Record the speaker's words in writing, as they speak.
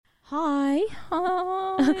Hi.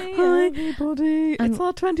 Hi, everybody. It's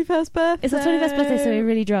our 21st birthday. It's our 21st birthday, so we're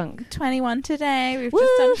really drunk. 21 today. We've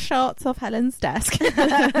just done shots off Helen's desk.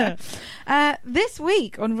 This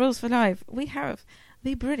week on Rules for Life, we have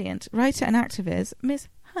the brilliant writer and activist, Miss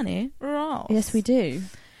Honey Ross. Yes, we do.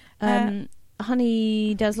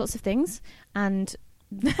 Honey does lots of things, and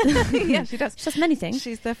yeah, she does. She does many things.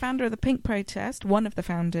 She's the founder of the Pink Protest, one of the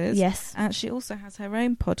founders. Yes. She also has her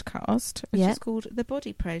own podcast, which is called The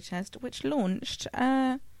Body Protest, which launched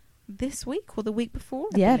this week or the week before.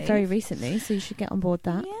 I believe. Very recently, so you should get on board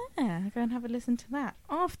that. Yeah, go and have a listen to that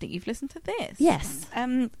after you've listened to this. Yes.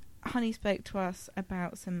 Honey spoke to us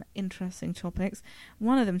about some interesting topics.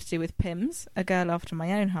 One of them to do with Pims, a girl after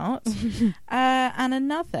my own heart, and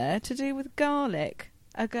another to do with garlic,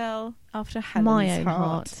 a girl after Helen's my own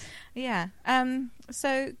heart. Yeah.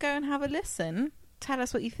 So go and have a listen. Tell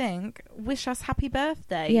us what you think. Wish us happy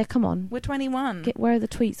birthday. Yeah, come on. We're 21. Where are the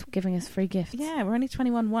tweets giving us free gifts? Yeah, we're only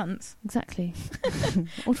 21 once. Exactly.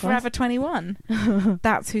 Forever 21.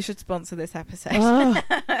 That's who should sponsor this episode.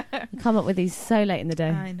 Come up with these so late in the day.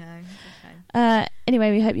 I know. Okay.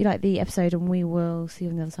 Anyway, we hope you like the episode, and we will see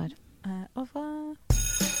you on the other side. Au revoir.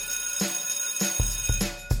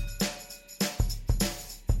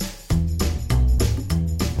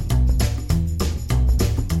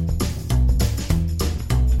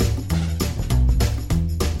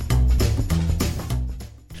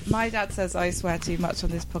 My dad says I swear too much on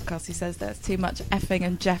this podcast. He says there's too much effing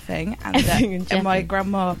and jeffing, and my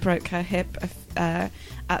grandma broke her hip at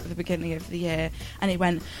the beginning of the year, and he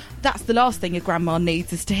went, "That's the last thing your grandma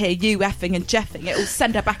needs is to hear you effing and jeffing. It will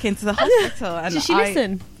send her back into the hospital." And Did she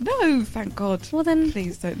listen? No, thank God. Well then,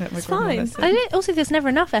 please don't let my grandma listen. Also, there's never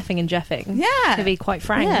enough effing and jeffing. Yeah, to be quite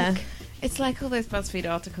frank. Yeah. It's like all those BuzzFeed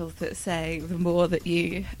articles that say the more that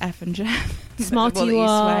you F and jeff, smarter the more you that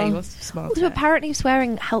are. you swear, you're smarter. Also, apparently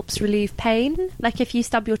swearing helps relieve pain. Like if you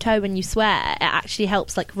stub your toe when you swear, it actually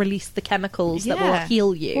helps like release the chemicals that will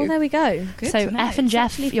heal you. Well, there we go. Good so to F and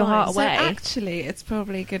jeff your heart away. So actually, it's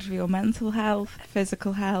probably good for your mental health,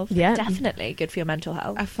 physical health. Yeah, definitely good for your mental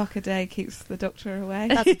health. A fuck a day keeps the doctor away.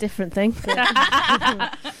 That's a different thing.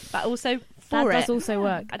 But also that does also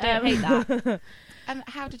work. I don't hate that. And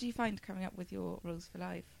how did you find coming up with your rules for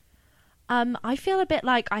life? I feel a bit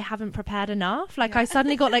like I haven't prepared enough. Like I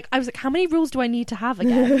suddenly got I was like, how many rules do I need to have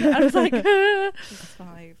again? I was like, just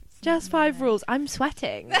 5. Just 5 rules. I'm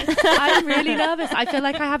sweating. I'm really nervous. I feel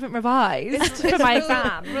like I haven't revised for my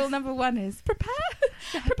exam. Rule number 1 is prepare.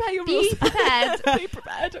 Prepare your Be rules. prepared. Be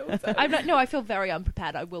prepared also. I feel very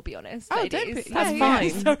unprepared. I will be honest. Oh, ladies. don't be. That's Yeah, fine.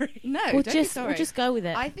 yeah. Sorry. No, We'll don't be sorry. We'll just go with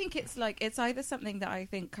it. I think it's either something that I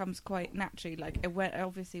think comes quite naturally. Like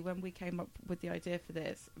obviously when we came up with the idea for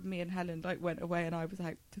this, me and Helen went away, and I was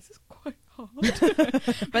like, this is quite hard.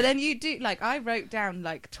 But then you do I wrote down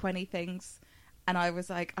 20 things. And I was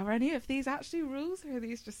like, are any of these actually rules, or are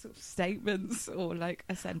these just sort of statements or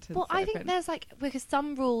a sentence? Well, I think there's because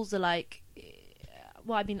some rules are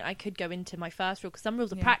well, I mean, I could go into my first rule because some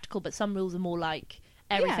rules are practical, but some rules are more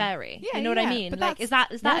airy-fairy. Yeah, you know what I mean? Is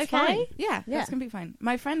that okay? Fine. Yeah, that's going to be fine.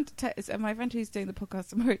 My friend who's doing the podcast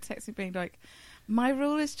tomorrow texted me being like, my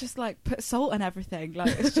rule is just put salt on everything.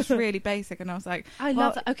 It's just really basic. And I was like, I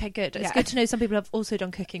love that. Okay, good. It's good to know some people have also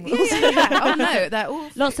done cooking rules. Yeah. Oh no, they're all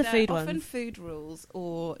lots of food often ones. Food rules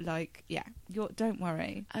or don't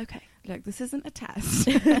worry. Okay. This isn't a test.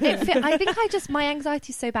 I think my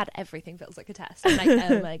anxiety is so bad, everything feels like a test. I'm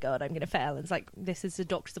like, oh my God, I'm going to fail. And it's like, this is a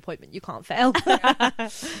doctor's appointment. You can't fail.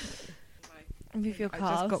 Move your cast.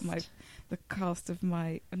 I just got the cast of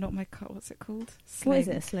not my car, what's it called? Sling. What is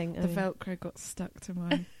it, a sling? The Velcro got stuck to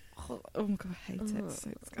my... Oh my God, I hate it. It's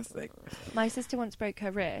so disgusting. My sister once broke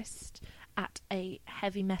her wrist at a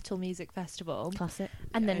heavy metal music festival. Classic.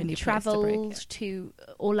 And then travelled to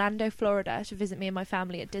Orlando, Florida to visit me and my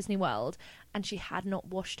family at Disney World. And she had not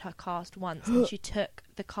washed her cast once. And she took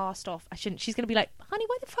the cast off. She's going to be like, honey,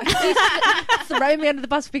 why the fuck are you throwing me under the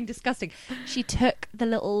bus for being disgusting? She took the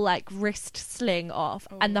little wrist sling off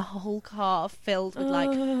and the whole car filled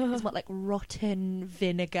with rotten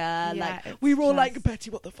vinegar. Yeah, we were all like, Betty,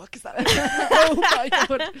 what the fuck is that? Oh my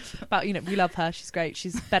God. But we love her. She's great.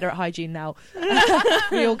 She's better at hygiene now.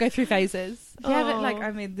 We all go through phases. Yeah, but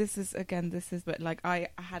I mean, I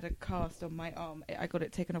had a cast on my arm. I got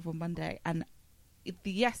it taken off on Monday, and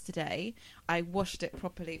yesterday I washed it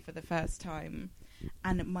properly for the first time,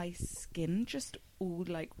 and my skin just all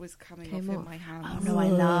was coming off in my hands. Oh no, I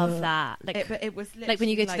love that. But it was like when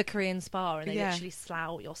you go to the Korean spa and they literally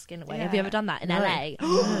slough your skin away. Have you ever done that in LA?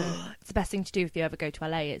 It's the best thing to do if you ever go to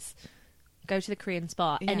LA is go to the Korean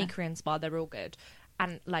spa. Any Korean spa, they're all good.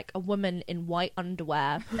 and like a woman in white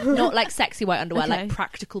underwear, not like sexy white underwear, Okay. like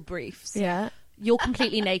practical briefs. Yeah. You're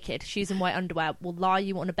completely naked. She's in white underwear. Will lie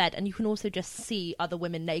you on a bed, and you can also just see other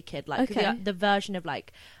women naked. Like Okay. the version of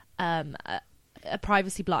like a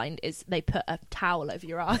privacy blind is they put a towel over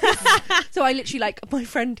your eyes. So I literally, like, my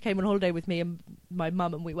friend came on holiday with me and my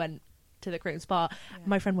mum, and we went to the Korean spa.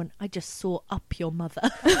 My friend went, I just saw up your mother.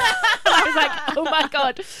 I was like, oh my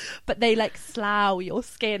god. But they like slough your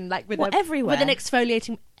skin like with everywhere? with an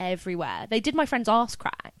exfoliating everywhere. They did my friend's arse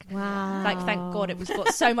crack. Wow. Like, thank god it was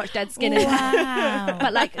got so much dead skin in it. Wow.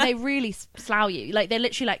 But like they really slough you. Like, they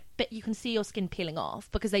literally like you can see your skin peeling off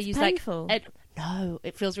because they use painful. like no,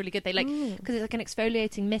 it feels really good. They like, because it's like an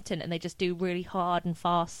exfoliating mitten, and they just do really hard and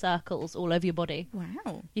fast circles all over your body.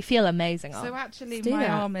 Wow. You feel amazing. So actually, Let's do my that.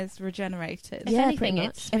 arm is regenerated. If Yeah, anything, pretty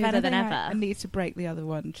it's much. smoother than anything, I ever. need to break the other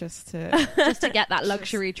one just to. Just to get that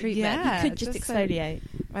luxury treatment. Yeah. You could just just so- exfoliate.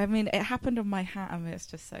 I mean, it happened on my hat. I mean, it's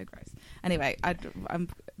just so gross. Anyway,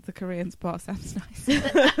 the Korean spa sounds nice.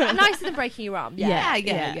 Nicer than breaking your arm. Yeah.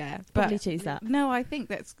 Yeah. Probably But choose that. no, I think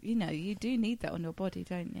that's, you do need that on your body,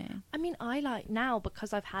 don't you? I mean, I like now,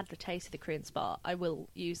 because I've had the taste of the Korean spa, I will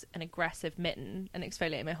use an aggressive mitten and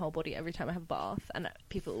exfoliate my whole body every time I have a bath. And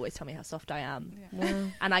people always tell me how soft I am. Wow.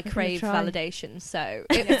 And I crave try. validation, so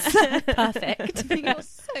it's perfect. You're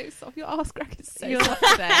so soft. Your arse crack is so You're- soft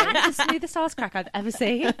today. the smoothest ass crack I've ever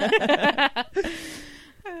seen.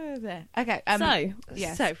 There. Okay.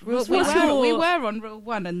 Yes. So, we, rules we one. were, we were on rule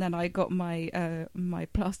 1, and then I got my my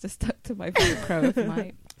plaster stuck to my Velcro of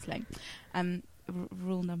my sling.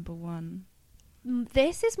 Rule number 1.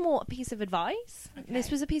 This is more a piece of advice. Okay.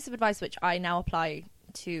 This was a piece of advice which I now apply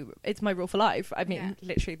to. It's my rule for life. I mean, Yeah.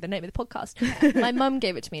 literally the name of the podcast. My mum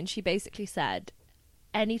gave it to me, and she basically said,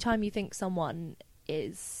 anytime you think someone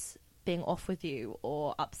is being off with you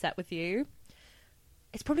or upset with you,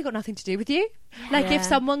 it's probably got nothing to do with you. Like, if Yeah.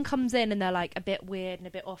 someone comes in and they're like a bit weird and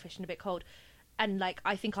a bit offish and a bit cold, and like,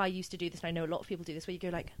 I think I used to do this, and I know a lot of people do this, where you go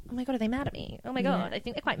like, oh my god, are they mad at me? Oh my god, Yeah. I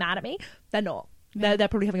think they're quite mad at me. They're not. Yeah. They're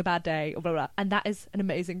probably having a bad day, or blah, blah, blah. And that is an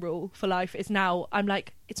amazing rule for life. It's now, I'm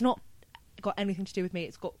like, it's not got anything to do with me.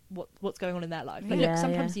 It's got what's going on in their life. Like, Yeah, look,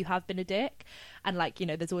 sometimes you have been a dick, and like,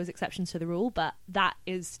 there's always exceptions to the rule, but that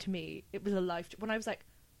is, to me, it was a life. When I was like,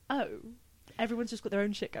 oh, everyone's just got their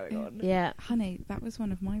own shit going on. Yeah. Honey, that was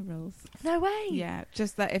one of my rules. No way. Yeah,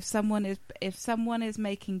 just that if someone is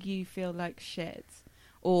making you feel like shit,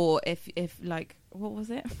 or if like, what was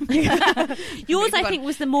it? Yours, I But think,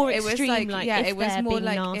 was the more it was extreme. Like, yeah, if it was they're more being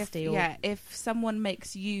like nasty. if someone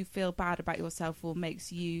makes you feel bad about yourself, or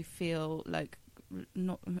makes you feel like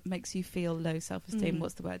makes you feel low self-esteem.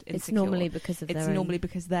 What's the word? it's Insecure. normally because of It's their normally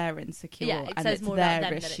because they're insecure. Yeah, it and says it's more their about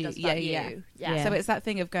them issue. than it does yeah, about yeah. you. Yeah. So it's that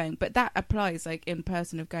thing of going, but that applies like in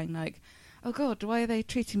person of going like, oh god, why are they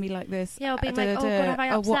treating me like this? Yeah, or being Da, like, da, oh da. god, have I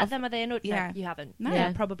Oh, upset what have- them? Are they annoyed? Yeah. No, you haven't. No.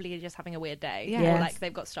 They're probably just having a weird day. Yeah. Or Yes. like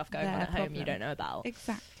they've got stuff going on Their at home you problem. don't know about.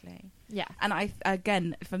 Exactly. Yeah. And I,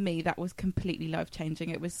 again, for me, that was completely life changing.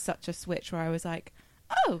 It was such a switch where I was like,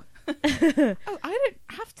 oh, oh, I don't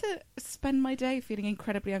have to spend my day feeling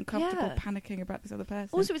incredibly uncomfortable, Yeah. panicking about this other person.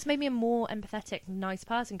 Also, it's made me a more empathetic, nice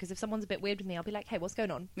person, because if someone's a bit weird with me, I'll be like, hey, what's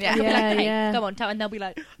going on? Yeah. And I'll be Yeah, like, hey, yeah. go on, tell. And they'll be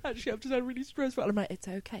like, actually, I've just had really stressful. I'm like, it's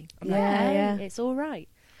okay. I'm like, Yeah, "Hey, yeah. it's all right.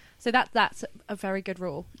 So that's a very good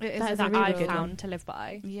rule It That is that a really I've good found one. to live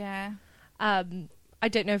by. yeah. I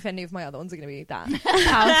don't know if any of my other ones are going to be that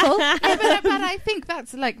powerful. Yeah, but I think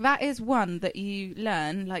that's like, that is one that you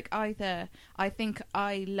learn. Like, either I think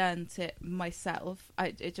I learnt it myself.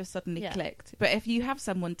 It just suddenly Yeah. clicked. But if you have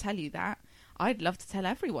someone tell you that, I'd love to tell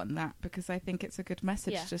everyone that, because I think it's a good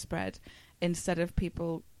message Yeah. to spread, instead of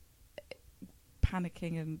people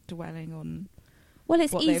panicking and dwelling on. Well,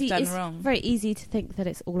 it's what they've easy. done It's wrong. very easy to think that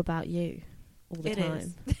it's all about you all the It time.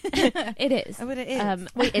 is. It is. Oh, but it is.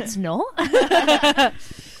 Wait, it's not?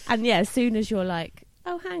 And yeah, as soon as you're like,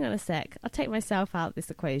 oh, hang on a sec, I'll take myself out of this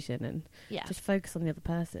equation and Yeah. just focus on the other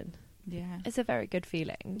person. Yeah. It's a very good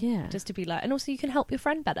feeling. Yeah. Just to be like, and also you can help your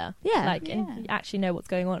friend better. Yeah. Like, Yeah. and you actually know what's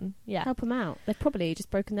going on. Yeah. help them out. They've probably just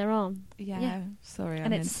broken their arm. Yeah. Yeah. Sorry, And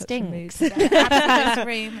I'm it in such a mood. stinks. today. Absolutely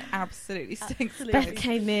scream. Absolutely stinks. Beth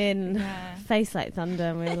came in, Yeah. face like thunder,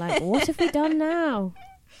 and we were like, what have we done now?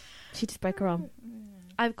 She just broke her arm.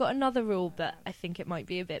 I've got another rule, but I think it might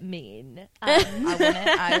be a bit mean. I want it.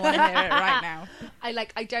 I want to hear it right now.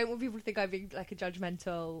 I don't want people to think I'm being like a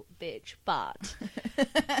judgmental bitch, but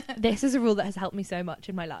this is a rule that has helped me so much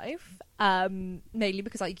in my life. Mainly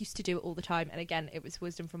because I used to do it all the time, and again, it was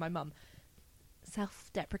wisdom from my mum.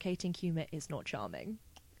 Self-deprecating humour is not charming.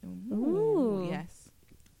 Ooh. Yes.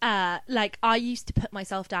 Like, I used to put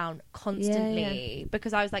myself down constantly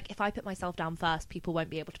because I was like, if I put myself down first, people won't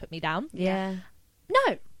be able to put me down. Yeah.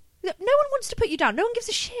 No. No one wants to put you down. No one gives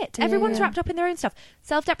a shit. Everyone's wrapped up in their own stuff.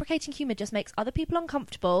 Self-deprecating humour just makes other people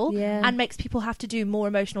uncomfortable and makes people have to do more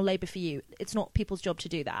emotional labour for you. It's not people's job to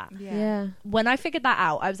do that. Yeah. When I figured that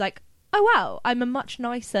out, I was like, oh wow, I'm a much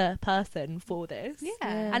nicer person for this.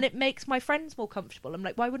 Yeah. And it makes my friends more comfortable. I'm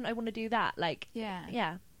like, why wouldn't I want to do that? Like,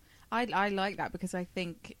 yeah. I like that because I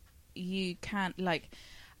think you can't, like,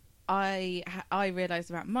 I realised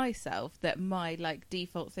about myself that my, like,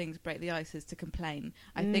 default things break the ice is to complain.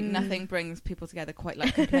 I think nothing brings people together quite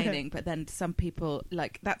like complaining, but then some people,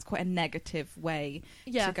 like, that's quite a negative way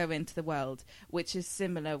to go into the world, which is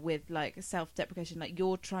similar with, like, self-deprecation. Like,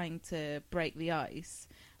 you're trying to break the ice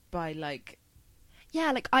by, like...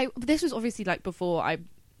 Yeah, like, this was obviously, like, before I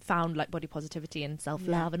found, like, body positivity and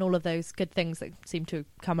self-love and all of those good things that seem to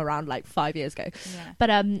come around, like, 5 years ago. Yeah. But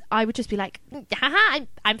I would just be like, haha,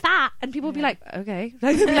 I'm fat. And people would be like, okay.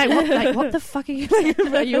 Like, what the fuck are you, like,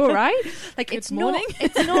 are you all right? Like, good it's morning.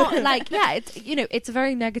 it's not, like, yeah, it's, you know, it's a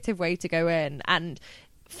very negative way to go in. And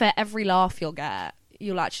for every laugh you'll get,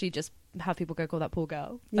 you'll actually just have people go, call that poor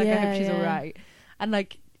girl. Like, I hope she's all right. And,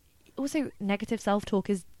 like, also negative self-talk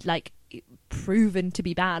is, like, proven to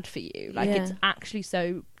be bad for you. Like, it's actually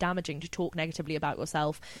so damaging to talk negatively about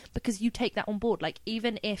yourself because you take that on board. Like,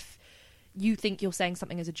 even if you think you're saying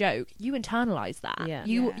something as a joke, you internalize that.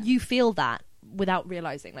 You feel that without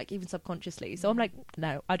realizing, like, even subconsciously. So I'm like,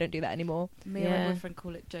 no, I don't do that anymore. Me and my boyfriend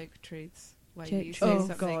call it joke truths. Where you say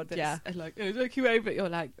something that's like, oh, look you over, but you're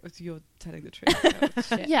like, oh, so you're telling the truth. Oh,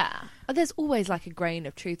 shit. Yeah. There's always, like, a grain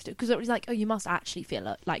of truth because it was like, oh, you must actually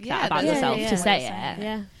feel like that about yourself to say it.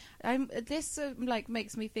 Yeah. This like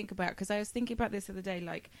makes me think about, because I was thinking about this the other day,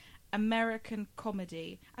 like, American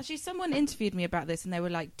comedy. Actually, someone interviewed me about this and they were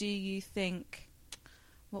like, do you think,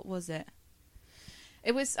 what was it?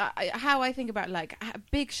 It was how I think about, like,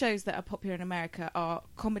 big shows that are popular in America are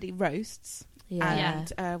comedy roasts. Yeah.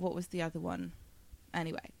 And what was the other one?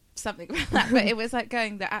 Anyway, something about that. But it was like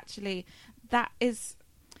going that actually that is...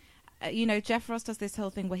 you know, Jeff Ross does this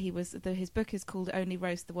whole thing where his book is called Only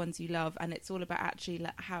Roast the Ones You Love, and it's all about actually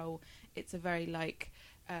how it's a very, like,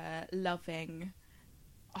 loving,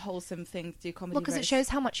 wholesome thing to do comedy. Well, because it shows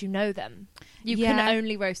how much you know them. You can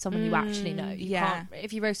only roast someone you actually know. You can't,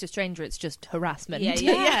 if you roast a stranger, it's just harassment.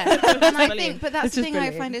 Yeah. And I think, but that's the thing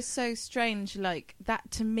I find is so strange. Like, that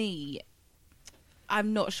to me,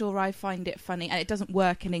 I'm not sure I find it funny, and it doesn't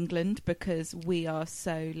work in England because we are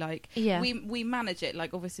so, like, we manage it.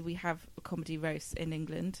 Like, obviously we have a comedy roast in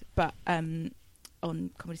England, but on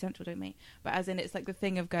Comedy Central, don't we? But as in, it's like the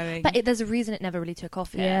thing of going... But there's a reason it never really took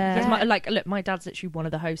off here. Yeah. Look, my dad's literally one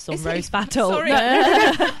of the hosts on Roast Battle. Sorry.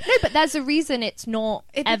 No, but there's a reason it's not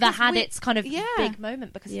ever had its kind of big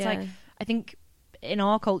moment, because it's like, I think... in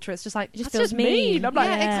our culture, it's just like, it just feels mean. I'm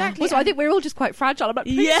like, exactly. Also, I think we're all just quite fragile. I'm like,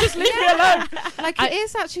 please just leave me alone. Like, it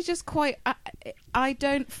is actually just quite... I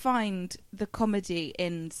don't find the comedy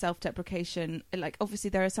in self-deprecation... Like,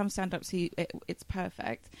 obviously, there are some stand-ups who it's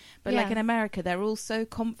perfect. But, like, in America, they're all so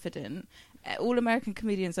confident. All American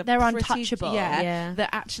comedians are untouchable. That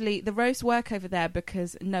actually the roasts work over there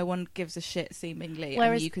because no one gives a shit, seemingly.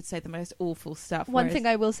 Whereas, and you could say the most awful stuff. One thing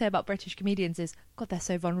I will say about British comedians is, God, they're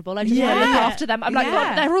so vulnerable. I just want to look after them. I'm like,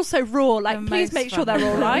 God, they're all so raw. Like, please make sure they're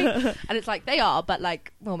all right. And it's like, they are, but,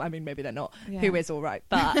 like, well, I mean, maybe they're not. Who is all right?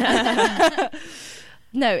 But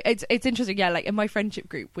no, it's interesting. Yeah, like, in my friendship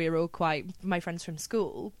group, we're all quite... My friends from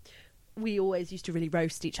school, we always used to really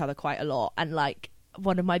roast each other quite a lot. And, like,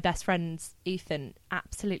 one of my best friends, Ethan,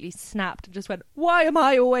 absolutely snapped and just went, why am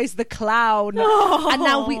I always the clown? And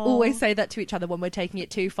now we always say that to each other when we're taking it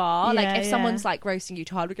too far. Like, if someone's, like, roasting you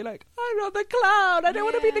too hard, we go like, I'm not the clown. I don't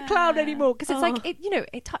want to be the clown anymore. Because it's like,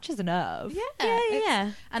 it touches a nerve.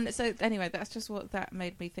 Yeah. And so, anyway, that's just what that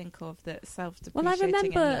made me think of, that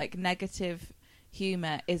self-depreciating and, like, negative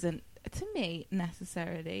humour isn't, to me,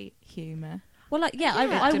 necessarily humour. Well, like,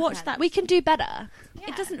 I watched that. We can do better. Yeah.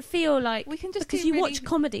 It doesn't feel like... We can just because you watch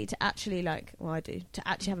comedy to actually, like... Well, I do. To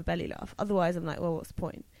actually have a belly laugh. Otherwise, I'm like, well, what's the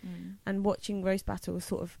point? And watching Roast Battle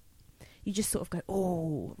sort of... You just sort of go,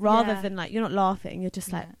 oh... Rather than, like, you're not laughing. You're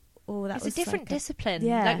just like, oh, that was... It's a different discipline.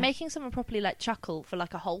 Yeah. Like, making someone properly, like, chuckle for,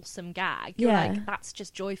 like, a wholesome gag. You're like, that's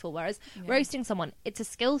just joyful. Whereas roasting someone, it's a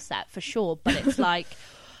skill set for sure. But it's like...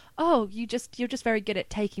 Oh, you're just very good at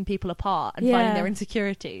taking people apart and finding their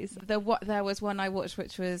insecurities. There was one I watched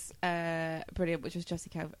which was brilliant, which was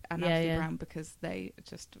Jessica and Alfie Brown, because they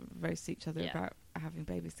just roast each other about having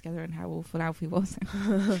babies together and how awful Alfie was.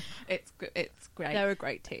 It's great. They're a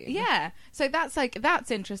great team. Yeah, so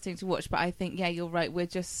that's interesting to watch. But I think you're right. We're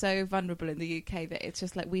just so vulnerable in the UK that it's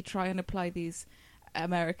just like we try and apply these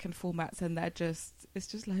American formats, and it's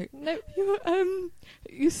just like, No.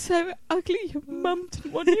 You're so ugly. Your mum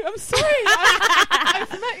didn't want you. I'm sorry.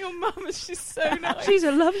 I've met your mum, and she's so nice. She's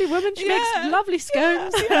a lovely woman. She makes lovely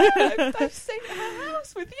scones. I've stayed at her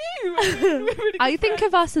house with you. We're really good I think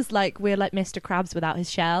friends. of us as like we're like Mr. Krabs without his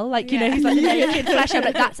shell. Like, you know, he's like the naked flesh. I'm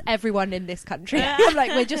like, that's everyone in this country. I'm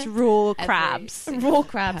like, we're just raw crabs. Raw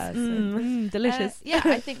crabs. person. Delicious. Yeah,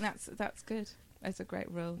 I think that's good. That's a great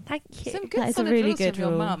rule. Thank you. Some good That is a solid really rules good from your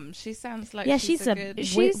rule. mum. She sounds like She's a good...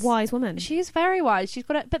 She's- wise woman. She's very wise. She's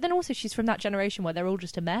got it, but then also she's from that generation where they're all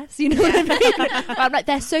just a mess. You know what I mean? I'm like,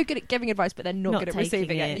 they're so good at giving advice, but they're not good at taking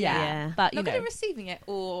receiving it. Yeah. But you Not know, good at receiving it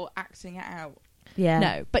or acting it out. Yeah.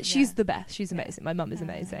 no. But she's Yeah. the best. She's Yeah. amazing. My mum is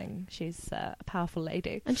amazing. She's a powerful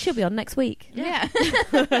lady. And she'll be on next week. Yeah.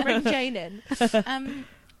 Bring Jane in.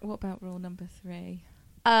 What about rule number 3?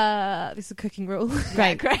 This is a cooking rule.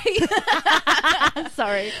 Great, great.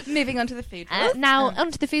 Sorry. Moving on to the food. rules. Now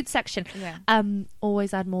onto the food section. Yeah.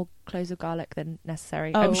 Always add more cloves of garlic than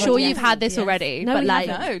necessary. Oh, I'm sure yes, you've had this yes. already, No, but we like,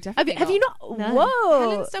 haven't. No, definitely have you not? No. Whoa!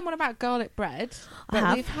 Helen's done one about garlic bread, I but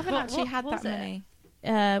have. we haven't actually had what that was it? many.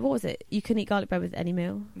 What was it? You can eat garlic bread with any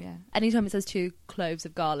meal. Yeah. Anytime it says 2 cloves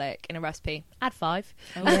of garlic in a recipe, add 5.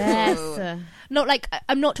 Oh. Not like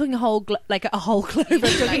I'm not talking a whole like a whole clove. I'm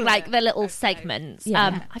talking like the little Okay. segments.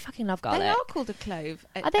 Yeah. I fucking love They garlic. are called a clove.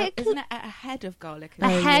 Are they a Isn't it a head of garlic? A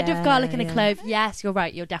head of yeah, garlic and a yeah. clove. Yes, you're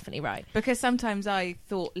right. You're definitely right. Because sometimes I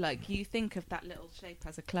thought, like, you think of that little shape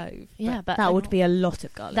as a clove. Yeah, but That would be a lot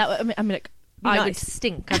of garlic. that. I mean, like, Be I would nice.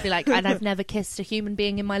 stink. I'd be like, and I've never kissed a human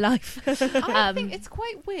being in my life. I think it's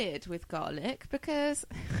quite weird with garlic because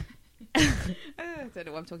I don't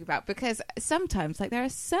know what I'm talking about. Because sometimes, like, there are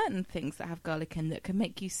certain things that have garlic in that can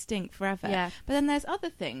make you stink forever. Yeah. But then there's other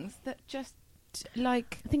things that just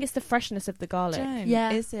like I think it's the freshness of the garlic. don't.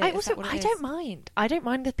 Yeah, Is it? I Is also that what it I is? don't mind. I don't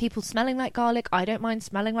mind the people smelling like garlic. I don't mind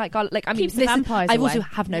smelling like garlic. Like I mean, Keeps the vampires I away. also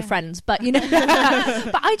have no Yeah. friends, but you know. But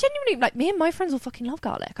I genuinely like me and my friends will fucking love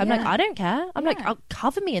garlic. I'm like, Yeah. I don't care. I'm like, Yeah. I'll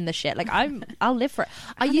cover me in the shit. Like I'll live for it.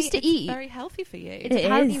 I And used to it's eat. very healthy for you. It's It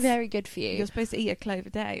apparently is. very good for you. You're supposed to eat a clove a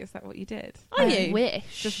day. Is that what you did? Are I you?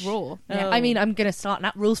 wish. Just raw. Yeah. I mean, I'm gonna start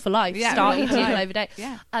now. Rules for life. Yeah, Start rules for eating life. over day.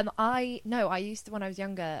 Yeah. I used to when I was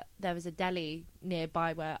younger. There was a deli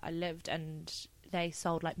nearby where I lived, and they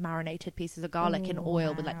sold like marinated pieces of garlic in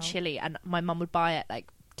oil with like wow. chili, and my mum would buy it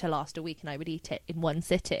like to last a week, and I would eat it in one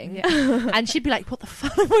sitting. Yeah. And she'd be like, "What the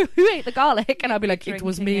fuck? Who ate the garlic?" And I'd be like, "It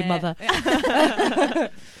was me, Drinking it. mother."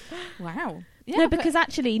 Wow. Yeah, no, but- because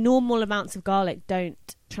actually normal amounts of garlic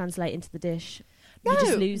don't translate into the dish. You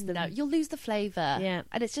just lose them. No, you'll lose the flavour. Yeah.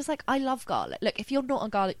 And it's just like, I love garlic. Look, if you're not a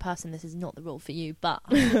garlic person, this is not the rule for you, but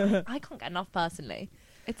I can't get enough personally.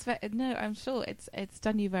 It's no, I'm sure it's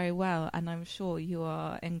done you very well, and I'm sure you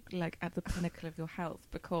are like at the pinnacle of your health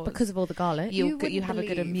because of all the garlic. You you wouldn't have a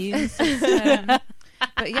good believe. immune system.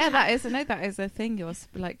 But yeah, that is a thing.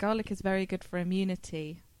 Like garlic is very good for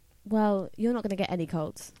immunity. Well, you're not going to get any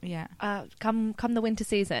colds. Yeah. Come the winter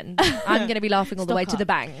season, I'm going to be laughing all the way Stock to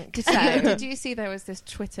the up. bank. Did So you see there was this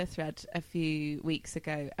Twitter thread a few weeks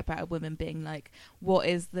ago about a woman being like, what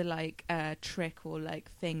is the like trick or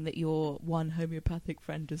like thing that your one homeopathic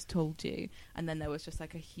friend has told you? And then there was just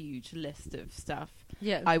like a huge list of stuff.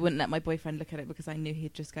 yeah, I wouldn't let my boyfriend look at it because I knew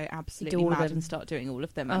he'd just go absolutely Do all of mad them. and start doing all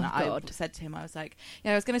of them. Oh, And I God. said to him, I was like,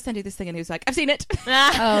 yeah, I was going to send you this thing. And he was like, I've seen it.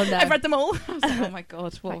 oh no, I've read them all. I was like, oh my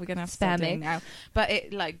God, what Like, are we going to have to spare start me. doing now? But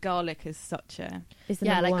it like garlic is such a... Is the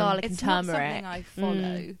Yeah, number like one. garlic and It's not turmeric. something I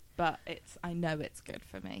follow, but I know it's good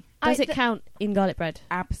for me. Does I- it count in garlic bread?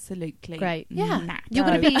 Absolutely. Great. Yeah. Nah. You're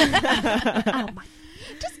going to No. be. Oh my.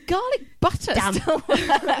 Just garlic butter. Damn. Still.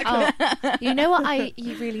 Oh, you know what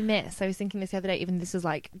you really miss? I was thinking this the other day. Even this is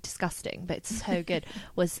like disgusting, but it's so good.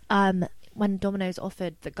 Was when Domino's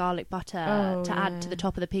offered the garlic butter Oh, to add yeah. to the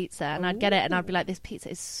top of the pizza, and I'd get it, and I'd be like, "This pizza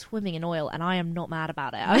is swimming in oil," and I am not mad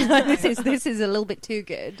about it. I was like, "This is a little bit too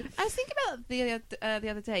good." I was thinking about the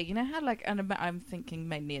other day. You know how like, and I'm thinking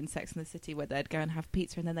mainly in Sex and the City where they'd go and have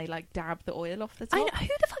pizza and then they like dab the oil off the top. I know, who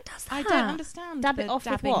the fuck does that? I don't understand. Dab the it off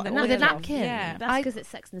with dabbing what? the With oil a off. napkin? Yeah. That's because it's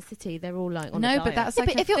Sex and the City. They're all like on No, a but diet. that's Yeah, like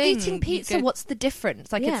but a if you're thing. eating You pizza, could- what's the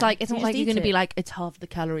difference? Like, Yeah, it's like it's you not just like you're eat going to be it. like, it's half the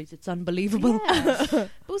calories. It's unbelievable. Yeah. But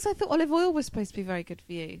also, I thought olive oil was supposed to be very good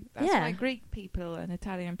for you. That's Yeah. why Greek people and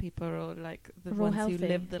Italian people are all like the We're all ones who healthy.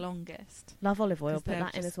 live the longest. Love olive oil. 'Cause Put they're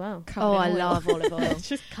that in just as well. covered Oh, in I oil. love olive oil. It's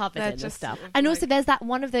just covered They're in the just stuff. sort of And like- also, there's that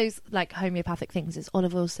one of those like homeopathic things. Is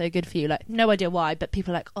olive oil so good for you? Like, no idea why, but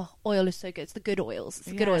people are like, oh, oil is so good. It's the good oils. It's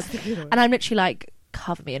the good Yeah. oils. And I'm literally like,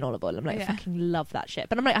 cover me in olive oil. I'm like, I Yeah. fucking love that shit.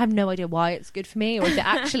 But I'm like, I have no idea why it's good for me or if it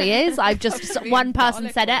actually is. I've just Cover me one in person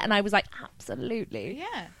garlic said it, oil. and I was like, absolutely.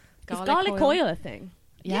 Yeah. Is garlic oil a thing?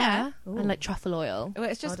 Yeah. Ooh. And like truffle oil. Well,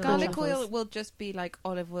 it's just I don't know. garlic oil will just be like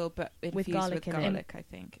olive oil, but infused with garlic in it. garlic, I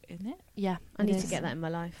think, isn't it? Yeah. I need it to is. get that in my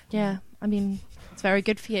life. Yeah. I mean, it's very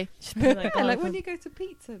good for you. Like when you go to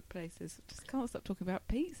pizza places, just can't stop talking about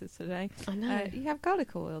pizzas today. I know. You have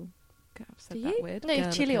garlic oil. God, I've said Do that you? weird. No,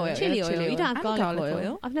 Garlic chili oil. Chili Yeah, oil. chili You oil. don't have And garlic, garlic oil.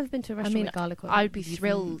 oil. I've never been to a restaurant mean, with garlic oil. I'd be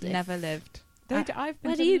thrilled. if- Never lived. Ah. I've been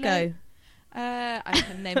Where to do you go? I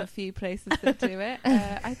can name a few places that do it.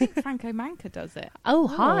 I think Franco Manca does it. Oh,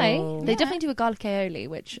 hi. Oh. They Yeah. definitely do a garlic aioli,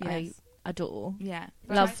 which I Yes. adore. Yeah.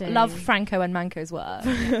 Interesting. Love Franco and Manco's work.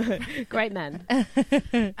 Great men.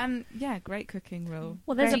 And yeah, great cooking rule.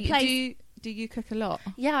 Well, there's Do a place. do you cook a lot?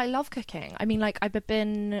 Yeah, I love cooking. I mean, like, I've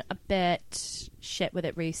been a bit shit with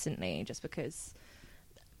it recently just because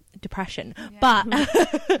depression. Yeah. But I'm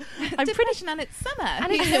pretty Depression and it's summer.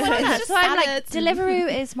 and it's You know, it's just so I'm like, salads.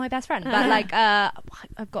 Deliveroo is my best friend. But like,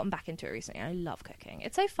 I've gotten back into it recently. I love cooking.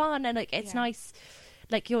 It's so fun and like it's Yeah. nice.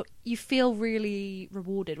 Like you feel really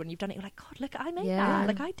rewarded when you've done it. You're like, God, look, I made Yeah. that.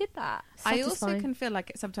 Like I did that. I also Satisfying. can feel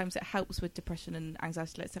like sometimes it helps with depression and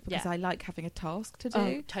anxiety, like stuff, because Yeah. I like having a task to do.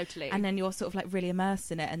 Oh, totally. And then you're sort of like really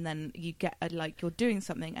immersed in it, and then you get like you're doing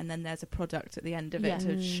something, and then there's a product at the end of Yeah. it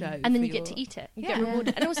to show. and then for you get to your- eat it. You Yeah. get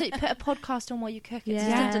rewarded. And also you put a podcast on while you cook. It's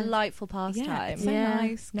Yeah. just a delightful Yeah, pastime. it's so Yeah.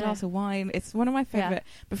 nice. No. Glass of wine. It's one of my Yeah. favourite.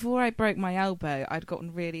 Before I broke my elbow, I'd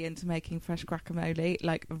gotten really into making fresh guacamole,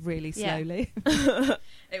 like really Yeah. slowly.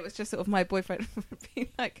 It was just sort of my boyfriend would be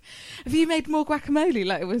like, "Have you made more guacamole?"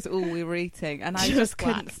 Like it was all we were eating, and I just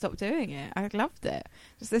couldn't guac. stop doing it. I loved it.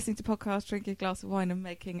 Just listening to podcasts, drinking a glass of wine, and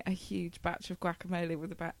making a huge batch of guacamole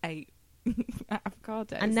with about 8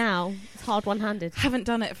 avocados. And now it's hard one-handed Haven't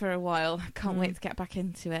done it for a while. Can't Mm. wait to get back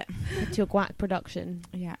into it. to your guac production.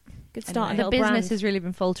 Yeah, Good start. Anyway. A The little business brand. has really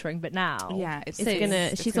been faltering, but now yeah. It's It's gonna.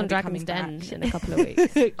 it's She's gonna on be Dragon's coming Den back. in a couple of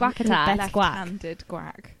weeks. guac attack. Best guac. Left-handed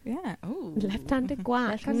guac. Yeah. Oh, Left-handed guac.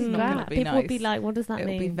 Left-handed Mm. guac. Be People would be nice. like, "What does that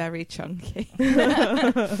It'll mean?" be very chunky.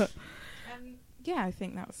 Yeah, I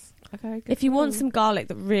think that's a very good. If you want rule. some garlic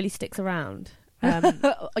that really sticks around, you I'll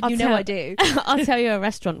know tell- I do. I'll tell you a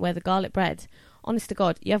restaurant where the garlic bread, honest to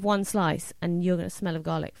God, you have one slice and you're going to smell of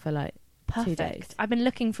garlic for like 2 days. Perfect. I've been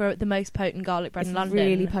looking for the most potent garlic bread It's in London.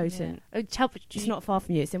 really potent. Oh, It's not far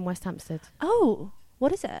from you. It's in West Hampstead. Oh,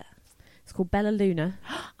 what is it? It's called Bella Luna.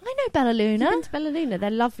 I know Bella Luna. You've been to Bella Luna?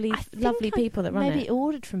 They're lovely, I think lovely I people that run maybe it.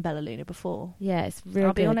 ordered from Bella Luna before. Yeah, it's real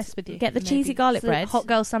I'll be good. honest with you. Get the Maybe. cheesy garlic It's the bread. hot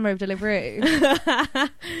girl summer of Deliveroo.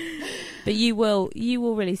 But you will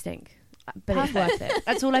really stink. But it's worth it.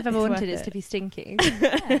 That's all I've ever It's wanted worth is it. to be stinky.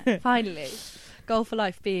 Yeah. Finally, goal for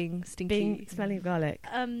life being stinky. Smelling of garlic.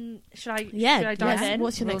 Should I? Yeah, Should I dive yes. in?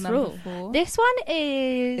 What's your next number rule? 4. This one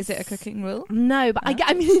is. Is it a cooking rule? No, but No?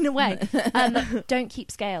 I mean in a way. Don't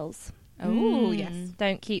keep scales. Oh Mm. yes.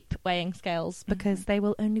 Don't keep weighing scales because they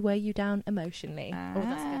will only weigh you down emotionally. Oh,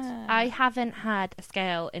 that's good. I haven't had a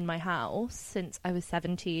scale in my house since I was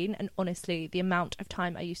 17, and honestly, the amount of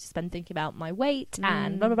time I used to spend thinking about my weight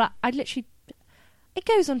and blah blah blah, I literally, it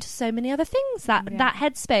goes on to so many other things, that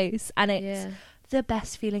headspace, and it's the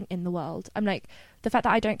best feeling in the world. I'm like, the fact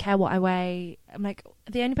that I don't care what I weigh, I'm like,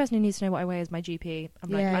 the only person who needs to know what I weigh is my GP.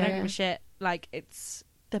 I'm like, I don't give a shit. Like, it's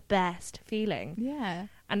the best feeling. Yeah.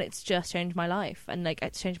 And it's just changed my life, and like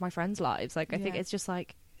it's changed my friends' lives. Like I think Yeah. it's just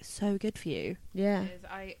like so good for you. Yeah. Is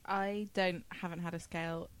I haven't had a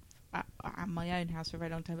scale at my own house for a very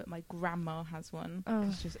long time, but my grandma has one. Oh.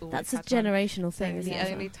 She's always That's a had one. generational So thing. isn't the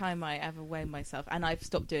it? only time I ever weigh myself, and I've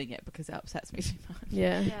stopped doing it because it upsets me too much,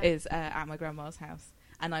 Yeah. is at my grandma's house.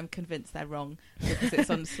 And I'm convinced they're wrong because it's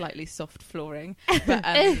on slightly soft flooring.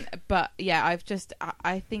 But yeah,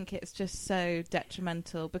 I think it's just so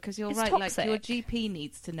detrimental because you're It's right. toxic. Like your GP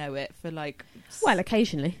needs to know it for like. Well,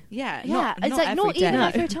 occasionally. Yeah, Yeah, it's like every not even day.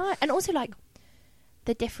 every time. And also like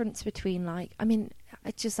the difference between like, I mean,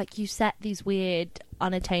 it's just like you set these weird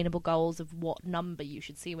unattainable goals of what number you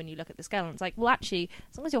should see when you look at the scale, and it's like, well, actually,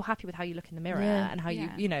 as long as you're happy with how you look in the mirror Yeah. and how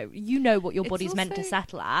Yeah. you know what your It's body's meant to also-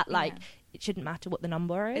 settle at, like Yeah. it shouldn't matter what the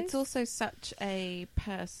number is. It's also such a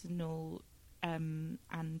personal and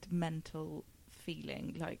mental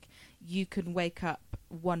feeling. Like you can wake up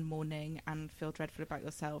one morning and feel dreadful about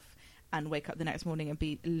yourself, and wake up the next morning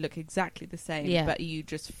and look exactly the same, Yeah. but you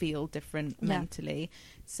just feel different Yeah. mentally.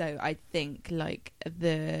 So I think like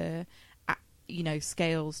the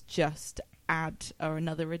scales just add or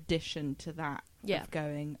another addition to that. Yeah. Of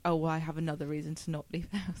going, oh, well, I have another reason to not leave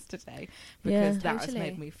the house today Yeah. because that has Totally.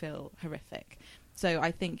 made me feel horrific. So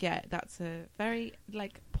I think, yeah, that's a very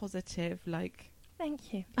like positive, like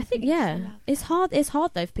Thank you. I think it's hard. It's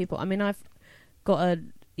hard though for people. I mean, I've got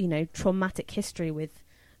a traumatic history with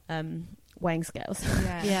weighing scales.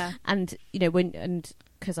 Yeah. And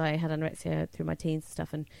because I had anorexia through my teens and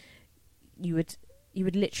stuff, and you would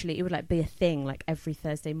literally, it would like be a thing, like every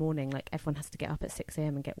Thursday morning, like everyone has to get up at 6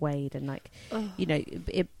 a.m. and get weighed, and like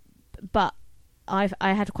but I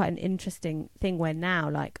had quite an interesting thing where now,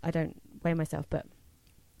 like, I don't weigh myself, but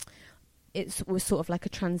it was sort of like a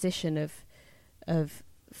transition of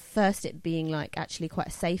first it being like actually quite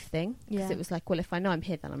a safe thing, because it was like, well, if I know I'm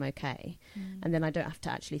here, then I'm okay, and then I don't have to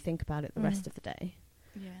actually think about it the rest of the day.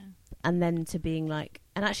 And then to being like,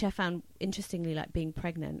 and actually I found, interestingly, like being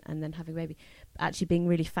pregnant and then having a baby, actually being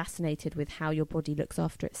really fascinated with how your body looks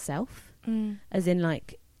after itself, as in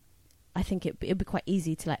like, I think it'd be quite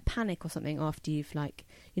easy to like panic or something after you've like,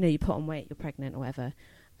 you know, you put on weight, you're pregnant or whatever,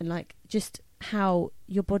 and like just how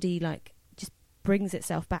your body like just brings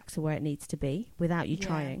itself back to where it needs to be without you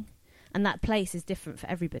trying. And that place is different for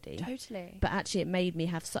everybody. Totally. But actually it made me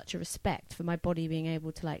have such a respect for my body being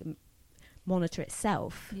able to like monitor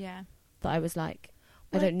itself, that I was like,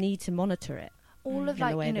 I don't need to monitor it. All of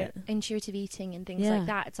like, you know, intuitive eating and things like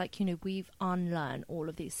that, it's like, you know, we've unlearned all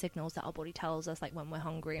of these signals that our body tells us, like when we're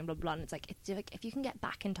hungry and blah blah, and it's like if you can get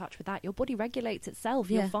back in touch with that, your body regulates itself.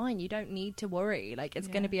 You're fine, you don't need to worry, like it's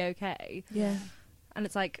going to be okay. And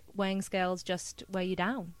it's like weighing scales just weigh you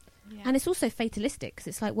down. And it's also fatalistic, because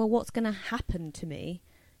it's like, well, what's going to happen to me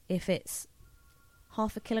if it's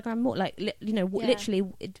half a kilogram more? Like, you know, literally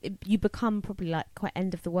you become probably like quite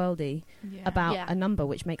end of the worldy about a number,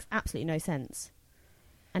 which makes absolutely no sense.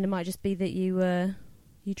 And it might just be that you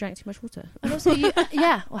drank too much water, and also you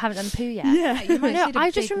or haven't done poo yet. You might need I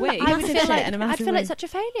just remember I would feel like wig. such a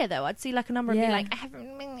failure though. I'd see like a number and be like,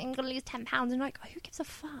 I'm gonna lose 10 pounds, and I'm like, oh, who gives a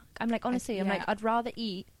fuck? I'm like, honestly, I'm like, I'd rather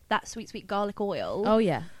eat that sweet garlic oil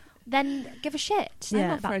then give a shit.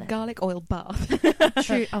 For a garlic oil bath.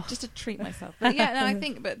 True. Just to treat myself. But I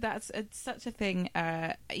think, but that's such a thing.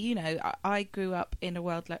 You know, I grew up in a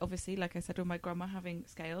world, like, obviously, like I said, with my grandma having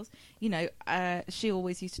scales, you know, she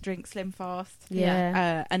always used to drink Slim Fast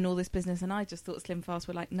and all this business, and I just thought Slim Fast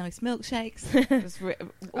were like nice milkshakes. I was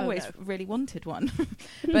always really wanted one.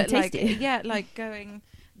 But like, like going,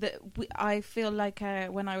 I feel like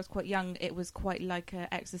when I was quite young, it was quite like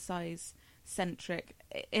exercise centric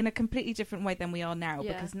in a completely different way than we are now,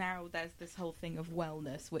 because now there's this whole thing of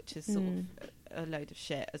wellness, which is sort of a load of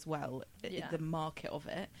shit as well, the market of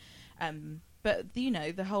it, but you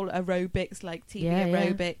know, the whole aerobics, like TV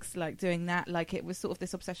aerobics, like doing that, like it was sort of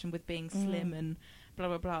this obsession with being slim and blah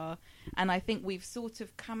blah blah, and I think we've sort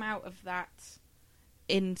of come out of that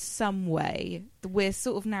in some way. We're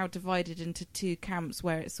sort of now divided into two camps,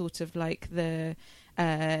 where it's sort of like the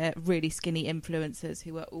really skinny influencers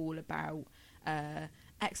who are all about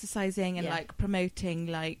exercising and like promoting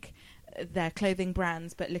like their clothing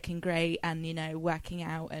brands but looking great, and you know, working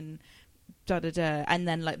out and and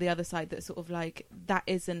then like the other side that's sort of like, that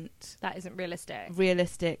isn't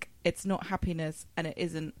realistic, it's not happiness, and it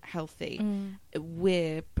isn't healthy.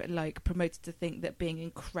 We're like promoted to think that being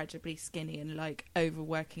incredibly skinny and like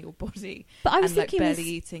overworking your body, but I was and thinking like barely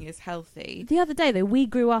eating is healthy. The other day though, we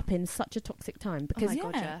grew up in such a toxic time, because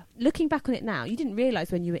God, looking back on it now, you didn't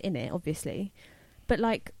realise when you were in it, obviously, but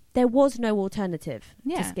like there was no alternative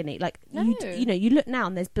to skinny. Like you know, you look now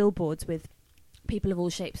and there's billboards with people of all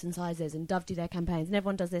shapes and sizes, and Dove do their campaigns, and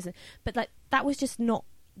everyone does this, but like that was just not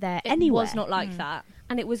there anywhere. It was not like that,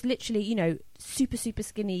 and it was literally, you know, super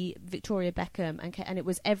skinny Victoria Beckham, and it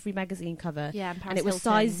was every magazine cover, and it was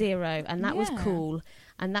size 0, and that was cool,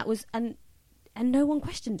 and that was and no one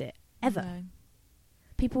questioned it ever. No.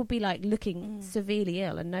 People would be like looking severely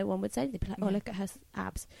ill, and no one would say anything. They'd be like, oh, look at her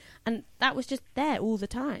abs, and that was just there all the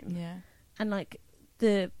time. And like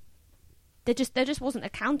there just wasn't a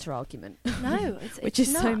counter argument. No, which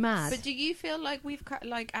is nuts. So mad. But do you feel like we've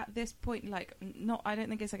like at this point, like, not, I don't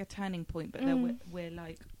think it's like a turning point, but we're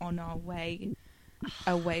like on our way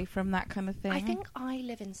away from that kind of thing? I think I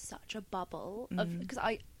live in such a bubble of, because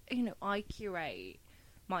I curate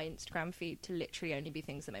my Instagram feed to literally only be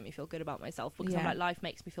things that make me feel good about myself, because I'm like, life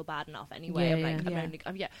makes me feel bad enough anyway.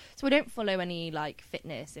 So I don't follow any like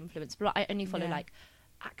fitness influence, but I only follow like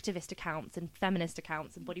activist accounts and feminist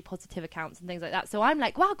accounts and body positive accounts and things like that. So I'm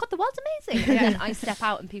like, wow, God, the world's amazing. And then I step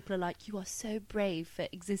out and people are like, you are so brave for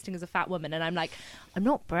existing as a fat woman. And I'm like, I'm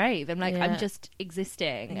not brave. I'm like, I'm just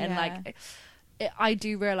existing. And like, I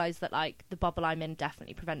do realise that like the bubble I'm in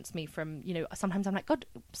definitely prevents me from, you know, sometimes I'm like, God,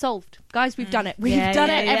 solved. Guys, we've done it. We've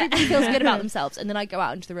done it. Everybody feels good about themselves. And then I go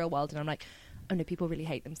out into the real world and I'm like, oh no, people really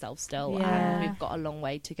hate themselves still, Yeah. and we've got a long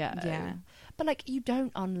way to go. Yeah. But like, you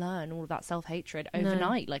don't unlearn all of that self-hatred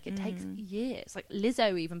overnight. Like, it takes years. Like,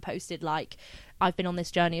 Lizzo even posted, like, I've been on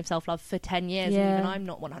this journey of self-love for 10 years, and even I'm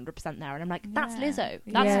not 100% there. And I'm like, that's Lizzo.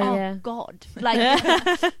 That's our God. Like,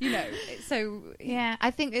 you know, so... Yeah,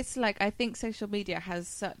 I think it's like, I think social media has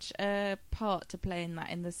such a part to play in that,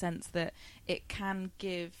 in the sense that it can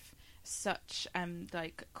give such,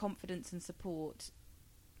 like, confidence and support,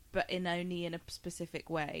 but only in a specific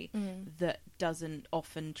way that doesn't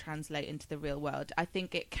often translate into the real world. I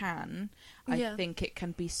think it can. I think it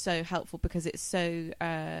can be so helpful because it's so,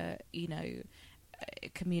 you know,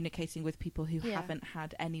 communicating with people who haven't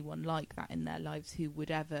had anyone like that in their lives who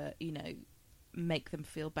would ever, you know, make them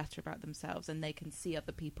feel better about themselves, and they can see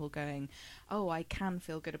other people going, oh, I can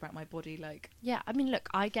feel good about my body. Like, yeah, I mean, look,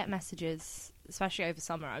 I get messages, especially over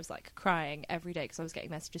summer. I was like crying every day because I was getting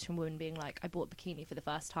messages from women being like, I bought a bikini for the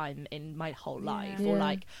first time in my whole life, or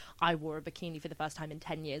like, I wore a bikini for the first time in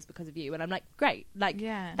 10 years because of you. And I'm like, great, like,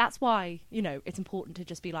 that's why, you know, it's important to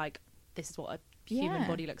just be like, this is what a human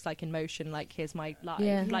body looks like in motion, like, here's my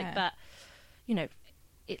life. Like, but, you know,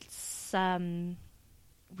 it's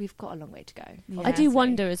we've got a long way to go. I do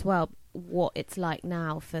wonder as well what it's like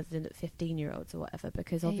now for the 15-year-olds or whatever,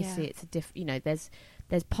 because obviously it's a you know, there's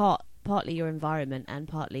partly your environment and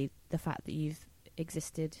partly the fact that you've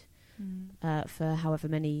existed for however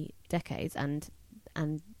many decades, and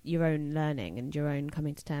your own learning and your own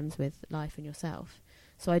coming to terms with life and yourself.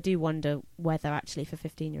 So I do wonder whether actually for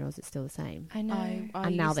 15-year-olds it's still the same. I know.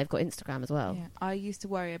 And now they've got Instagram as well. Yeah. I used to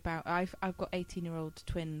worry about, I've got 18-year-old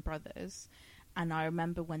twin brothers, and I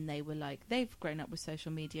remember when they were like, they've grown up with social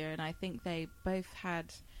media, and I think they both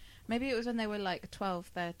had, maybe it was when they were like 12,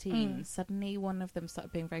 13, suddenly one of them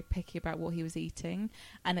started being very picky about what he was eating,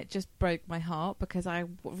 and it just broke my heart because I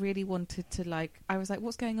really wanted to, like, I was like,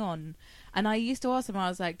 what's going on? And I used to ask them, I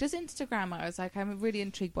was like, does Instagram, I was like, I'm really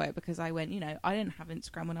intrigued by it, because I went, you know, I didn't have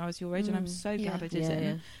Instagram when I was your age, and I'm so glad I didn't.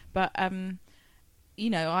 Yeah. But, you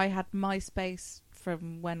know, I had MySpace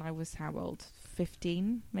from when I was how old?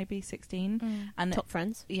 15, maybe 16. And Top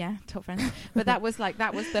Friends. Yeah, Top Friends. But that was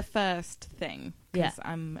the first thing, because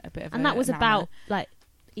I'm a bit of and that was about like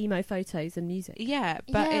emo photos and music. Yeah,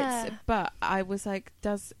 but but I was like,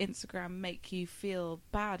 does Instagram make you feel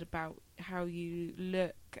bad about how you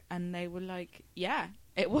look? And they were like, yeah.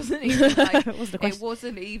 It wasn't even like, it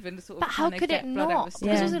wasn't even sort of. But how could it not?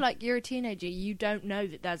 Because also, like, you're a teenager, you don't know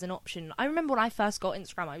that there's an option. I remember when I first got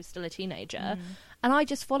Instagram, I was still a teenager, and I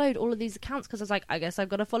just followed all of these accounts because I was like, I guess I've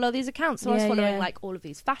got to follow these accounts. So I was following like all of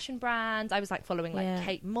these fashion brands. I was like following like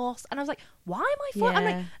Kate Moss, and I was like, why am I following?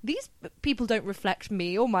 I'm like, these people don't reflect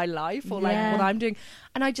me or my life or like what I'm doing,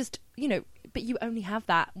 and I just, you know, but you only have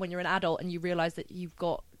that when you're an adult and you realise that you've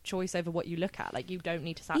got choice over what you look at. Like, you don't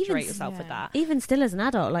need to saturate yourself with that. Even still as an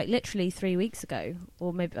adult, like literally 3 weeks ago,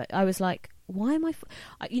 or maybe, I was like, why am I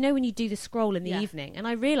you know when you do the scroll in the evening, and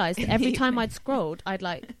I realised that every time I'd scrolled I'd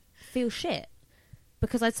like feel shit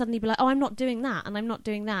because I'd suddenly be like, oh, I'm not doing that and I'm not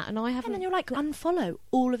doing that, and I haven't. And then you're like, unfollow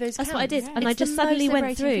all of those accounts. That's what I did, and I just suddenly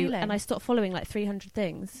went through and I stopped following like 300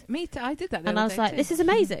 things. Me too. I did that, and I was like, this is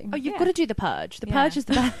amazing. Oh, you've got to do the purge. The purge is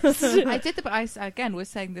the best. I did the. I again was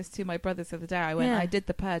saying this to my brothers the other day. I went, I did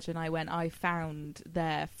the purge, and I found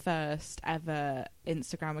their first ever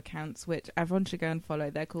Instagram accounts, which everyone should go and follow.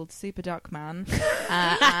 They're called Super Dark Man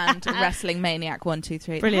and Wrestling Maniac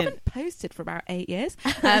 123. Brilliant. They haven't posted for about 8 years,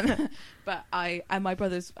 but my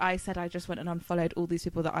brothers, I said I just went and unfollowed all these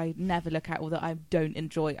people that I never look at or that I don't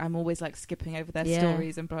enjoy. I'm always like skipping over their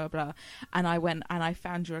stories and blah blah blah. And I went and I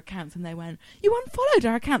found your accounts, and they went, you unfollowed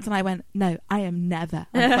our accounts, and I went, no, I am never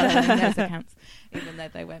unfollowing those accounts, even though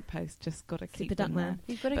they won't post. Just got to keep them there.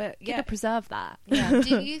 You've got to preserve that. Yeah.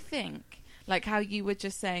 Do you think, like how you were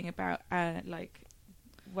just saying about like,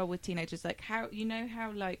 well, with teenagers, like how, you know how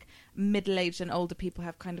like middle-aged and older people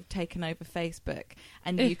have kind of taken over Facebook,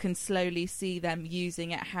 and you can slowly see them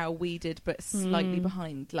using it how we did, but slightly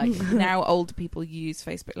behind. Like now older people use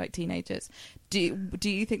Facebook like teenagers. Do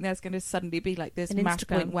you think there's going to suddenly be like this mass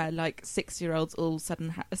point where like 6-year-olds all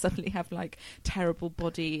suddenly have like terrible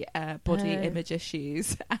body image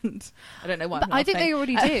issues? And I don't know why. But I think they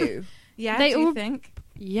already do. Yeah, do you think?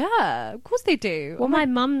 Yeah, of course they do. Well,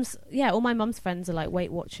 all my mum's friends are like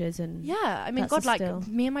Weight Watchers, and I mean, God, like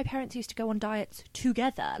me and my parents used to go on diets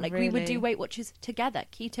together. Like we would do Weight Watchers together,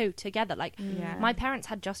 keto together. Like my parents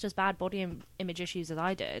had just as bad body image issues as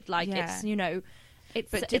I did. Like it's, you know,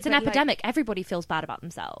 it's an epidemic. Like, everybody feels bad about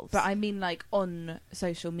themselves. But I mean, like on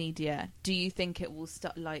social media, do you think it will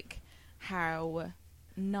start like how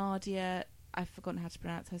Nadia? I've forgotten how to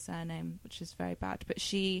pronounce her surname, which is very bad. But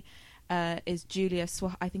she is Julia.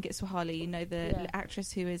 I think it's Swahili. You know, the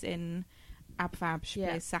actress who is in Ab Fab. She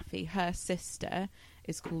plays Safi. Her sister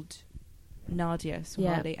is called Nadia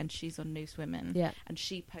Swahili, and she's on Noose Women. Yeah, and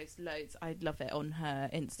she posts loads. I love it on her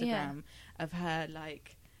Instagram of her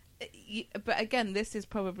like. But again, this is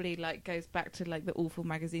probably like goes back to like the awful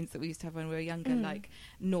magazines that we used to have when we were younger, like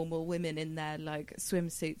normal women in their like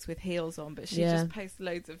swimsuits with heels on. But she just posts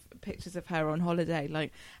loads of pictures of her on holiday,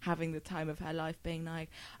 like having the time of her life, being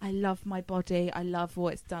like, I love my body, I love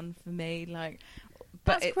what it's done for me. Like,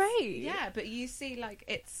 but that's great. Yeah, but you see, like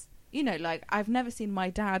it's, you know, like I've never seen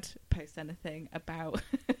my dad post anything about.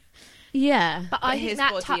 Yeah, but I think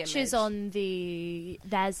that touches on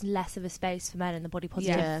there's less of a space for men in the body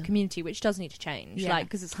positive community, which does need to change. Like,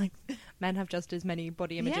 because it's like men have just as many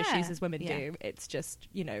body image issues as women do. It's just,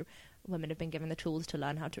 you know, women have been given the tools to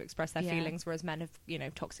learn how to express their feelings, whereas men have, you know,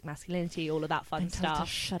 toxic masculinity, all of that fun stuff. To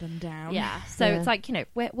shut them down. Yeah, so it's like, you know,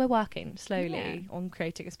 we're working slowly on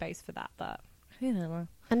creating a space for that, but you know.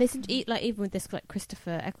 And this, like, even with this like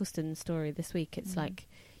Christopher Eccleston story this week, it's like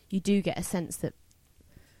you do get a sense that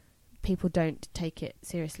people don't take it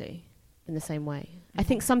seriously in the same way. I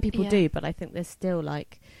think some people do, but I think there's still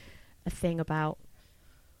like a thing about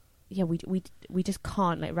we just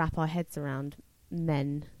can't like wrap our heads around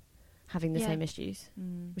men having the same issues,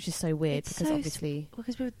 which is so weird because obviously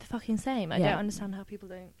because we're the fucking same. I don't understand how people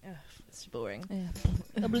don't. It's boring.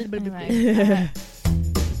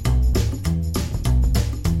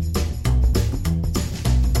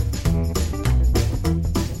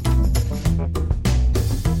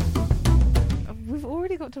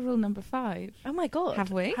 Got to rule number 5. Oh my god,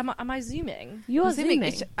 have we? Am I zooming? You are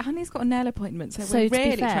zooming. Honey's got a nail appointment, so we're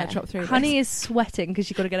really trying to chop through. Honey is sweating because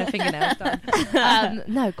she's got to get her fingernails done.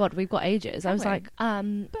 No, God, we've got ages. I was like,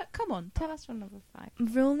 but come on, tell us rule number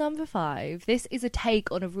 5. Rule number 5. This is a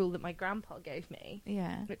take on a rule that my grandpa gave me.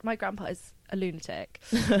 Yeah, like, my grandpa is a lunatic.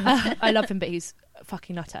 I love him, but he's a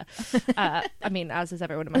fucking nutter. I mean, as is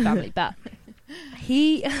everyone in my family. But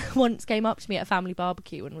he once came up to me at a family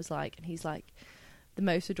barbecue and was like, and he's like. The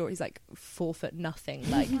most adorable, he's like 4 foot nothing,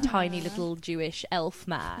 like tiny little Jewish elf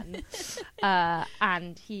man.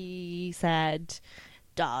 And he said,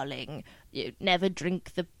 darling, you never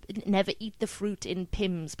eat the fruit in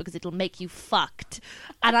Pimm's because it'll make you fucked.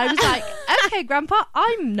 And I was like, okay, Grandpa,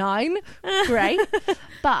 I'm 9. Great.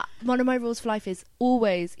 But one of my rules for life is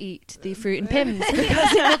always eat the fruit in Pimm's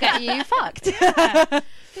because it will get you fucked.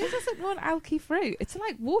 Who doesn't want alky fruit? It's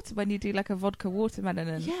like water when you do like a vodka watermelon.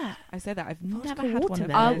 And I say that I've never had one of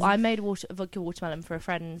those. I made a vodka watermelon for a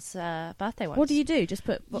friend's birthday once. What do you do? Just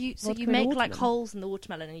put so you make like holes in the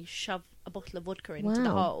watermelon and you shove a bottle of vodka into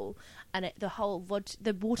the hole, and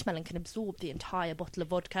the watermelon can absorb the entire bottle of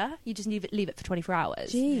vodka. You just leave it for 24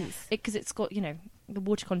 hours. Jeez, because it's got, you know, the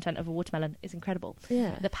water content of a watermelon is incredible.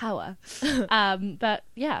 Yeah, the power. But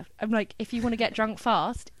yeah, I'm like, if you want to get drunk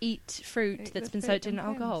fast, eat fruit that's been soaked in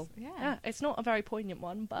alcohol. Yeah, it's not a very poignant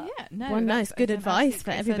one, but nice, good advice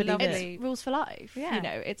for everybody. It's rules for life. Yeah, you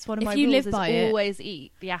know, it's one of my rules. Live by it, always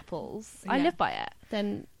eat the apples. I live by it.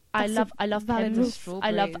 Then. I love Pimm's.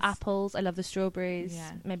 I love apples. I love the strawberries.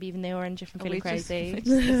 Yeah. Maybe even the orange if I'm feeling crazy. Just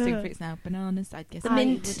listing fruits now. Bananas, I guess. The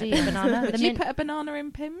mint. Banana. Would you put a banana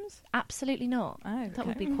in Pimm's? Absolutely not. Oh, okay. That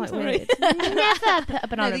would be quite weird. Never put a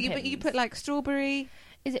banana in Pimm's. You put like strawberry.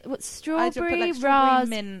 Is it what strawberry, like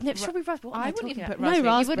raspberry, mint? No, strawberry, raspberry. I wouldn't even put raspberry. No,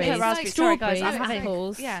 raspberry. You wouldn't put raspberry. Strawberries,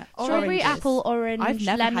 apples. Yeah, strawberry, apple, orange. I've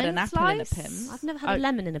never lemon had an apple slice. in a Pimm's. I've never had a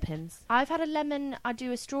lemon in a Pimm's. I've had a lemon. I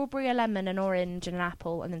do a strawberry, a lemon, an orange, and an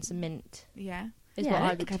apple, and then some mint. Yeah. Is what I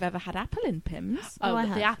don't think I've ever had apple in Pimm's. Oh,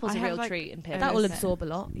 the apple's a real treat in Pimm's. That will absorb a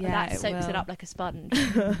lot. Yeah, that soaks it up like a sponge.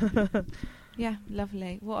 Yeah,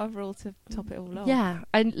 lovely. What a rule to top it all off. Yeah,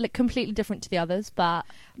 and completely different to the others, but...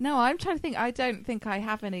 No, I'm trying to think. I don't think I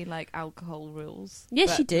have any, like, alcohol rules.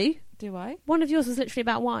 Yes, you do. Do I? One of yours was literally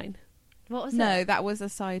about wine. What was it? No, that was a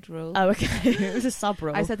side rule. Oh, okay. It was a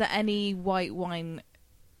sub-rule. I said that any white wine,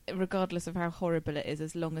 regardless of how horrible it is,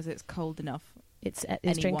 as long as it's cold enough, it's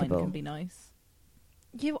any drinkable. Wine can be nice.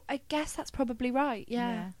 I guess that's probably right,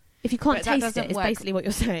 yeah. If you can't taste it, it's basically what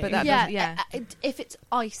you're saying. But that if it's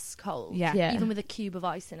ice cold, even with a cube of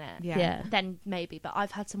ice in it, then maybe. But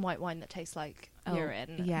I've had some white wine that tastes like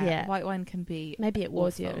urine. Yeah, white wine can be. Maybe it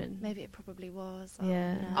was awful. urine. Maybe it probably was.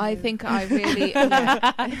 Yeah, no. I think I really.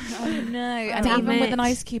 Oh no! And even with an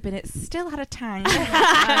ice cube in it, still had a tang.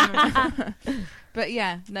 But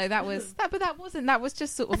yeah, no, that was that. But that wasn't. That was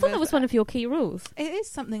just sort of. I thought that was one of your key rules. It is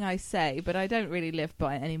something I say, but I don't really live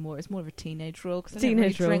by it anymore. It's more of a teenage rule because I don't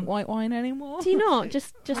really drink white wine anymore. Do you not?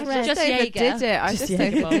 Just Jaeger. Did it? I just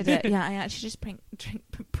Jaeger. did it. Yeah, I actually just drink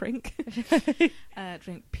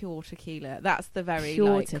drink pure tequila. That's the very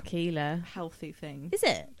Pure tequila. healthy thing. Is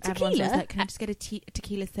it Everyone's tequila? always like, can I just get a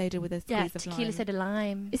tequila soda with a squeeze of tequila lime? soda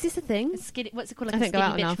lime. Is this a thing? Skinny, what's it called? I Like a don't go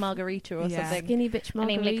skinny out bitch enough. margarita or Yeah. something. Skinny bitch I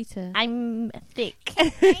mean, like, margarita. I'm thick.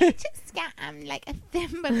 I just got like a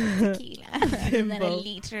thimble of tequila and then a Thimble.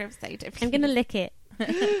 litre of soda. I'm gonna lick it.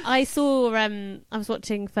 I saw. I was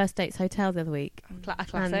watching First Dates Hotel the other week, A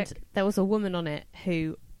classic. and there was a woman on it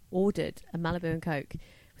who ordered a Malibu and Coke. It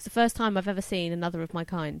was the first time I've ever seen another of my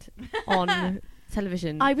kind on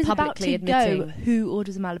television. I was about publicly to admitting go. Who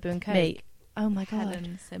orders a Malibu and Coke? me, Oh my god.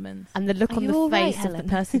 Helen Simmons. and the look Are on you the all right, face of the Helen?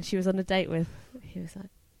 person she was on a date with. He was like,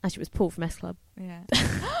 actually, it was Paul from S Club. Yeah.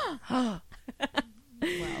 Well,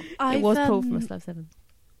 It was Paul from S Club 7.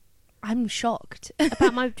 I'm shocked.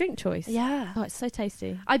 About my drink choice. Yeah. Oh, it's so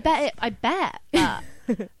tasty. I bet.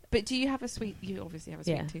 But But do you have a sweet? You obviously have a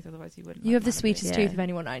sweet Yeah. tooth, otherwise you wouldn't. you like have the Malibu. sweetest Yeah. tooth of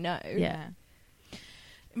anyone I know. Yeah.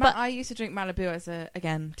 But I used to drink Malibu as a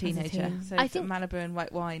teenager. teen. So I it's think- Malibu and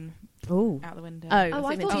white wine Oh. out the window. Oh, Oh, I Something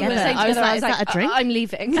thought you together. were saying I was together. like, is that a drink? I'm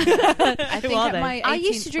leaving. I think Who are at they? my 18th I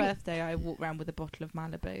used to drink- birthday, I walked around with a bottle of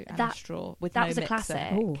Malibu and That- a straw with that no was a mixer. classic.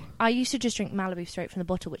 Oh. I used to just drink Malibu straight from the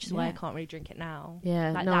bottle, which is why I Yeah. can't really drink it now.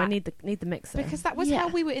 Yeah. Like No, I that. need the mixer. Because that was Yeah. how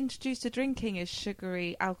we were introduced to drinking, is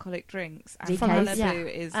sugary alcoholic drinks. And DKs. Malibu Yeah.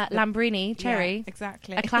 is Lambrini, cherry, Yeah,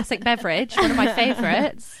 exactly. a classic beverage, one of my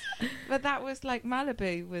favourites. But that was like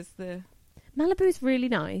Malibu was the. Malibu is really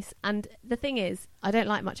nice, and the thing is, I don't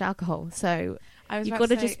like much alcohol, so I was you've about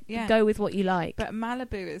got to say, just yeah. go with what you like. But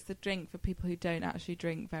Malibu is the drink for people who don't actually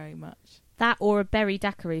drink very much. That or a berry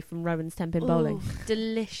daiquiri from Rowan's Tenpin Bowling. Ooh,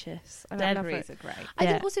 delicious. I Dead love for it. Daiquiris are great. I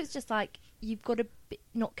Yeah. think also it's just like you've got to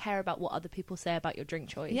not care about what other people say about your drink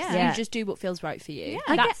choice. Yeah. Yeah. You just do what feels right for you.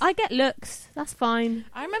 Yeah. I get looks. That's fine.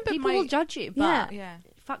 I remember People will judge you, but Yeah.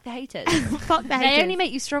 fuck the haters. Fuck the They haters. only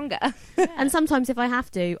make you stronger. And sometimes if I have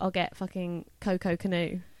to, I'll get fucking Cocoa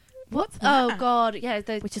Canoe, What's Oh that? god, yeah,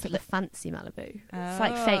 which is like the fancy Malibu. it's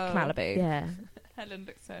like fake Oh. Malibu. Yeah. Helen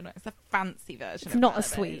looks so nice. It's a fancy version. It's of not Malibu. as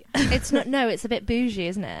sweet. It's not. No, it's a bit bougie,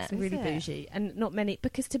 isn't it? It's really it? bougie. And not many,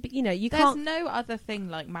 because to be, you There's can't. no other thing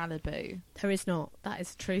like Malibu. There is not. That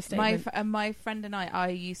is a true My statement. my friend and I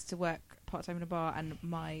used to work part time in a bar, and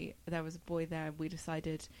there was a boy there, and we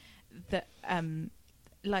decided that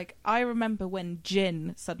like I remember when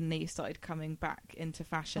gin suddenly started coming back into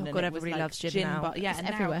fashion. Oh and god, it was everybody like loves gin now. But yeah, It's and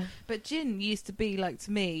now- everywhere. but gin used to be like,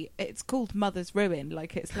 to me, it's called Mother's Ruin.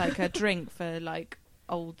 Like it's like a drink for like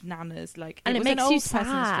old nanas. Like And it was an makes old you person's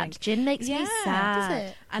sad. drink. Gin makes me Yeah. sad. Does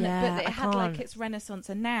it? And Yeah, but it I had like can't. its renaissance,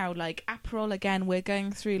 and now like Aperol again. We're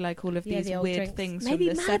going through like all of Yeah, these the old weird drinks. things Maybe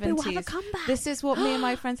from the Malibu will have a 70s. comeback. This is what me and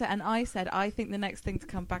my friend said, and I said I think the next thing to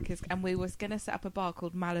come back is, and we was going to set up a bar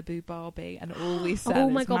called Malibu Barbie, and all we sell Oh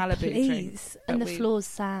is my god, Malibu please. drinks. And But the we- floor's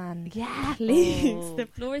sand. Yeah, please. Oh. The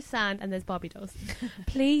floor is sand and there's Barbie dolls.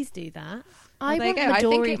 Please do that. I there you want go. I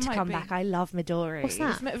think Midori it to might come be- back. I love Midori. What's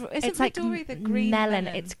that? Isn't It's like Midori the green melon.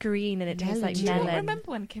 melon? It's green and it tastes like Do you melon. not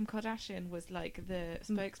remember when Kim Kardashian was like the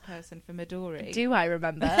spokesperson for Midori? Do I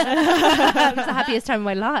remember? It was the happiest time of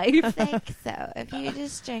my life. think so. If you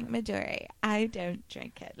just drink Midori, I don't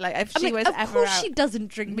drink it. Like if I'm she like, was of ever course out, she doesn't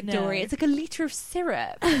drink No. Midori. It's like a litre of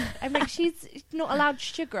syrup. I'm like, she's not allowed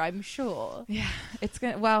sugar, I'm sure. yeah, it's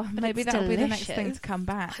gonna. Well, maybe it's that'll be the next thing delicious. to come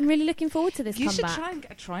back. I'm really looking forward to this You comeback.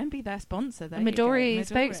 should try and be their sponsor. There Midori you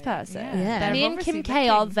go. spokesperson. Yeah. They're Me and obviously Kim K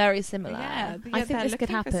are looking- very similar. Yeah, I think they're this could looking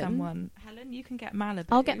for happen. someone. Helen, you can get Malibu.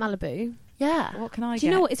 I'll get Malibu. Yeah. What can I get? Do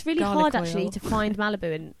you know what? It's really Garlic hard actually oil. to find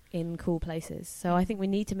Malibu in cool places. So I think we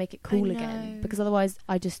need to make it cool know. again, because otherwise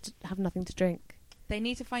I just have nothing to drink. They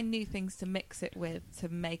need to find new things to mix it with to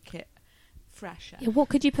make it fresher. Yeah, what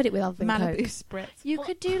could you put it with other than Malibu Coke? spritz. You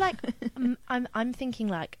could do like I'm thinking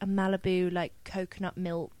like a Malibu like coconut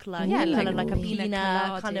milk like Yeah, kind like of like a pina pina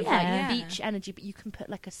colada. kind of Yeah. like Yeah. beach energy, but you can put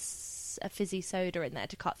like a fizzy soda in there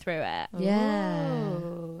to cut through it. Yeah.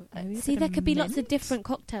 Ooh, maybe a See, bit there of could be lots of mint. different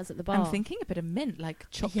cocktails at the bar. I'm thinking a bit of mint, like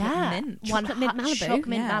chocolate mint. One Chocolate mint hot Malibu? chocolate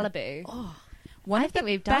mint Yeah. Malibu. Oh, one I of think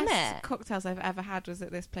the we've done best it. cocktails I've ever had was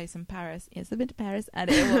at this place in Paris. Yes, I've been to Paris,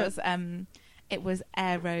 and it was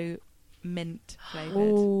Aero mint flavored.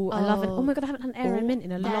 Oh, I love it. Oh. Oh my god, I haven't had Aero Oh, mint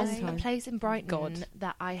in a long There's a time. place in Brighton God.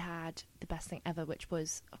 that I had the best thing ever, which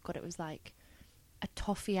was it was like a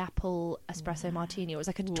toffee apple espresso martini. It was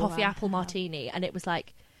like a toffee apple Wow. martini, and it was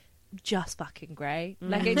like just fucking great.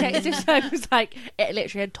 Like it it was like it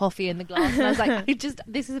literally had toffee in the glass, and I was like,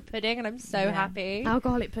 this is a pudding, and I'm so Yeah. happy.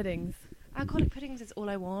 Alcoholic puddings. Alcoholic puddings is all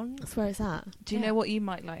I want. That's where it's at. Do you know what you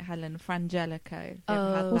might like, Helen? Frangelico. Have you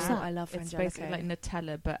ever had what's that? I love It's Frangelico. basically like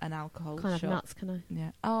Nutella, but an alcohol Kind shot. of nuts, can I?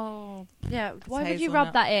 Yeah. Oh, Yeah, why would you hazelnut.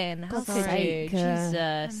 rub that in? How God's could sake, you? I'm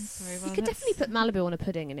Jesus. sorry, You well, could that's definitely put Malibu on a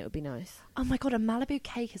pudding and it would be nice. Oh my god, a Malibu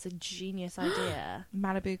cake is a genius idea.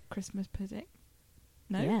 Malibu Christmas pudding.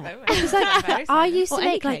 No, Yeah. no, It's like, very I silent. used Or to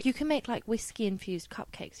any make like cake. you can make like whiskey infused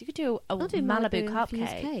cupcakes. You could do a I'll do Malibu infused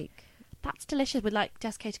cupcake. cake. That's delicious with like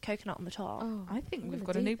desiccated coconut on the top. Oh, I think we've I'm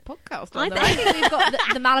got a gonna new do- podcast I on the I think we've got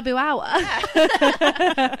the Malibu hour.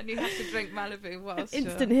 and you have to drink Malibu whilst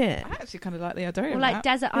Instant you're... hit. I actually kind of like the idea Or of like that.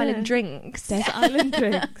 desert Yeah. island drinks. Desert Island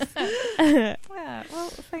drinks. Yeah, well,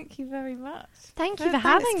 thank you very much. Thank you for Thanks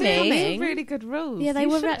having to me. you. Really good rules. Yeah, they You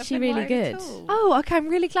were shouldn't have actually been really lying at good. all. Oh, okay. I'm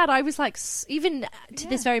really glad. I was like, even to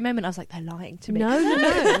this Yeah. very moment, I was like, they're lying to me. No. Some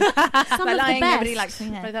They're of lying, the nobody best. likes me.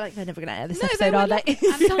 But they're like, they're never going to air this No, episode, they are were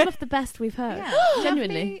they? Some of the best we've heard. Yeah.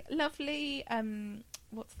 Genuinely. Lovely,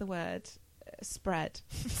 what's the word? Spread.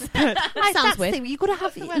 Sounds That's weird. the thing. You've got to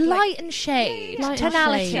have What's the word? light and shade, Yeah, yeah. Light and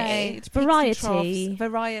tonality. shade. Peaks and Variety. troughs.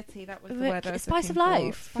 Variety, that was the word I was Spice of looking for.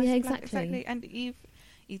 life. Spice Yeah, of life, exactly. And you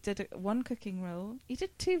did one cooking rule. You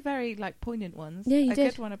did two very like poignant ones. Yeah, you a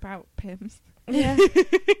did. good one about Pims. Yeah.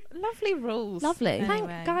 Lovely rules. Lovely.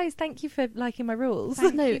 Anyway. Guys, thank you for liking my rules.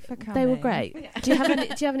 Thank No, you for they were coming. great. Yeah. Do you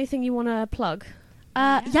have anything you want to plug?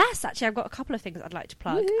 Yes, actually, I've got a couple of things I'd like to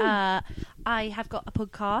plug. Woohoo. I have got a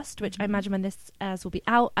podcast, which I imagine when this airs will be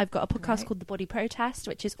out. I've got a podcast Right. called The Body Protest,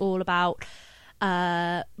 which is all about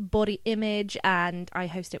body image, and I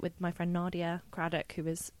host it with my friend Nadia Craddock, who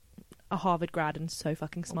is a Harvard grad and so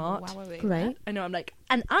fucking smart. Oh, wowee. Great. I know, I'm like,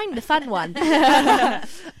 and I'm the fun one.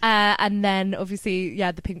 And then obviously,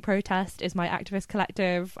 yeah, the Pink Protest is my activist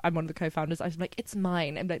collective. I'm one of the co-founders. I was like, it's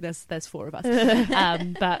mine. I'm like, there's four of us.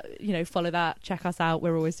 But you know, follow that, check us out.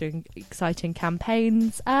 We're always doing exciting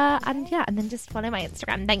campaigns. And yeah, and then just follow my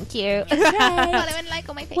Instagram. Thank you. Follow and like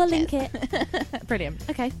all my pictures. We'll link it. Brilliant.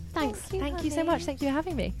 Okay, thanks. Thank you so much. Thank you for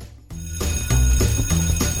having me.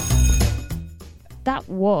 That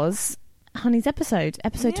was Honey's episode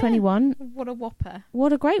Yeah. 21. What a whopper.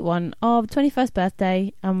 What a great one. Our 21st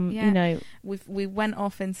birthday. Yeah. You know, We went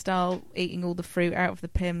off in style, eating all the fruit out of the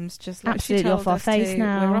Pims, just like Absolutely she told off our us face to.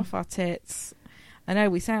 now. We're off our tits. I know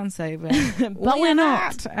we sound sober, but we're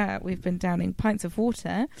not. We've been downing pints of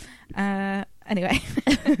water. Anyway,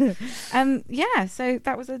 yeah. So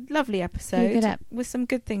that was a lovely episode Good ep. with some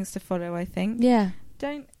good things to follow. I think. Yeah.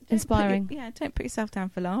 Don't Inspiring. Don't put yourself down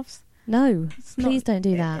for laughs. No, It's please not- don't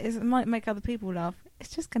do that. It might make other people laugh. It's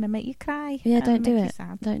just going to make you cry. Yeah, and don't do make you it.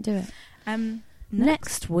 sad. Don't do it. Next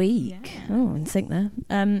Next week. Yeah. Oh, in sync there.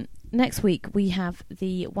 Next week we have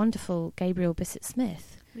the wonderful Gabriel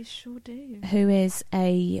Bissett-Smith, we sure do. who is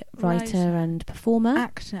a writer Writer. and performer.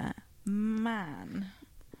 Actor, man.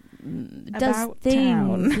 Does About things,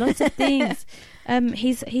 town. lots of things.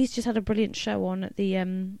 He's just had a brilliant show on at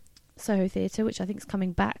the Soho Theatre, which I think is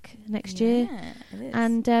coming back next year. Yeah, it is.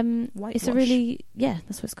 And it's a Whitewash. really,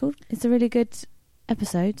 that's what it's called. It's a really good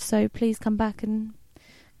episode. So please come back and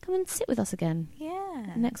come and sit with us again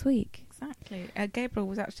yeah, next week. exactly. Gabriel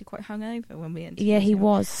was actually quite hungover when we interviewed Yeah, he him.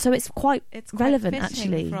 was. So it's quite It's quite relevant, fitting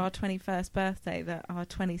actually. for our 21st birthday that our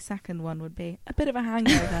 22nd one would be a bit of a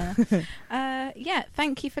hangover. Yeah,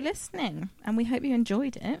 thank you for listening, and we hope you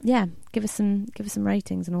enjoyed it. yeah. Give us some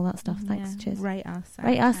ratings and all that stuff. Thanks. Yeah, Cheers. Rate us.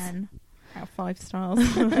 Rate out of us. 10, out of 5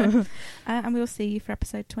 stars. And we'll see you for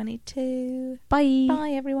episode 22. Bye.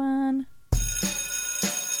 Bye, everyone.